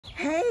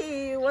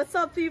Hey, what's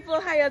up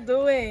people? How you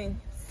doing?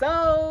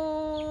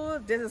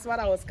 So this is what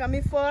I was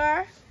coming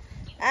for.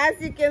 As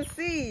you can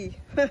see,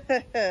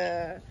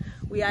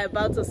 we are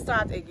about to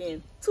start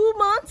again. 2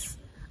 months?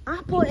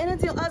 Apple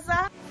anything else?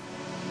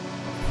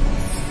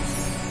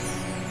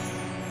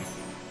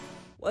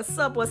 What's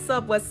up, what's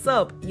up, what's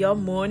up? Your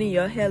morning,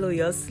 your hello,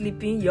 your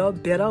sleeping, your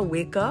better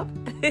wake up.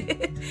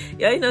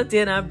 You know,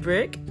 dinner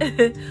break.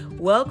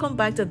 Welcome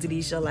back to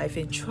Delicious Life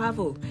and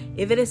Travel.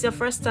 If it is your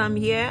first time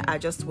here, I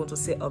just want to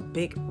say a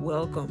big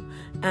welcome.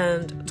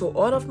 And to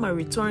all of my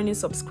returning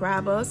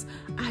subscribers,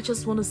 I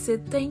just want to say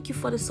thank you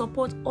for the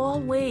support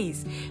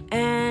always.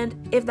 And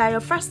if that your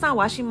first time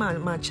watching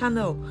my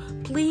channel,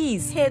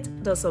 please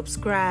hit the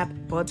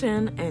subscribe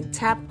button and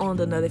tap on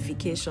the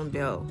notification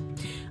bell.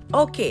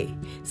 Okay,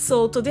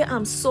 so today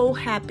I'm so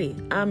happy.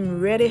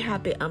 I'm really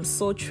happy. I'm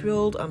so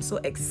thrilled. I'm so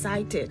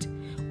excited.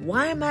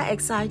 Why am I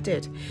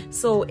excited?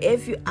 So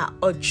if you are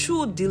a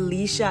true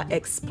Delicious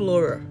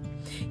explorer,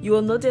 you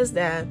will notice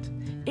that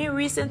in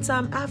recent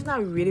time, I've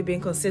not really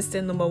been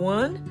consistent, number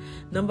one.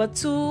 Number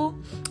two,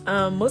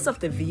 most of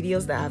the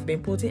videos that I've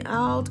been putting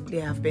out,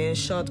 they have been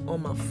shot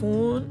on my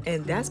phone.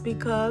 And that's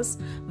because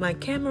my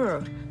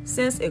camera,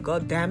 since it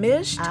got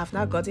damaged, I have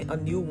not gotten a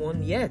new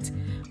one yet.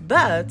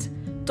 But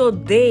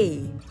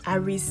today, I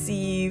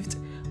received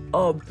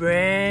a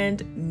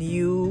brand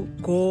new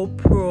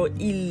GoPro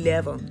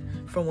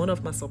 11 from one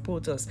of my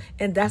supporters.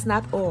 And that's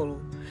not all.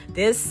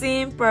 This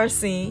same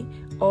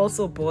person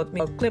also bought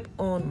me a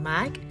clip-on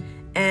mic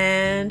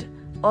and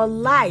a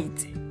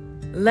light.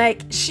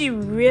 Like, she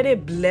really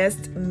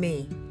blessed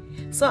me.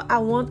 So I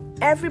want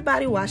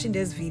everybody watching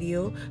this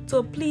video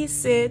to please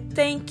say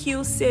thank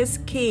you, sis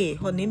K.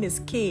 Her name is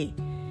K.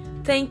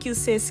 Thank you,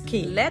 sis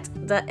K. Let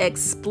the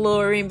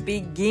exploring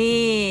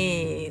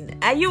begin.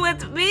 Are you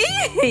with me?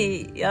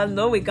 Y'all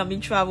know we coming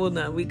travel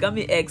now. We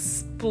coming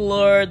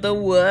explore the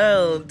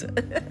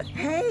world.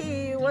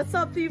 Hey, what's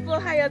up people?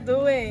 How you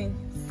doing?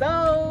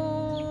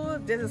 So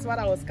this is what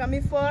I was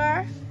coming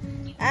for.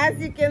 As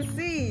you can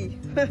see,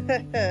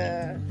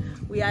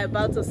 we are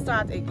about to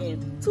start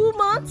again. 2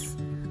 months?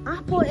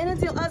 Apple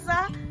anything else?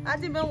 I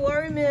didn't even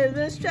worry me. It's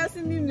been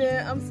stressing me,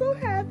 man. I'm so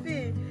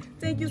happy.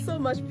 Thank you so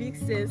much, big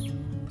sis.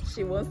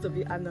 She wants to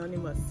be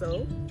anonymous,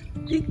 so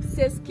Big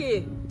Sis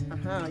K.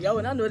 Y'all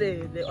will not know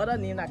the other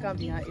name that comes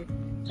behind it.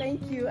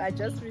 Thank you. I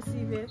just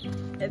received it,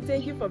 and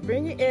thank you for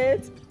bringing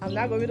it. I'm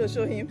not going to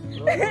show him.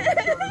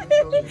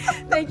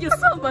 Thank you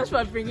so much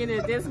for bringing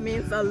it. This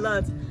means a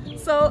lot.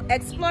 So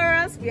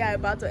explorers, we are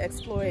about to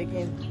explore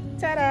again.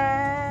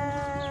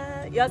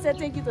 Ta-da! Y'all say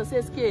thank you to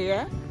Sis K,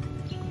 yeah?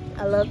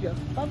 I love you.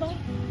 Bye bye.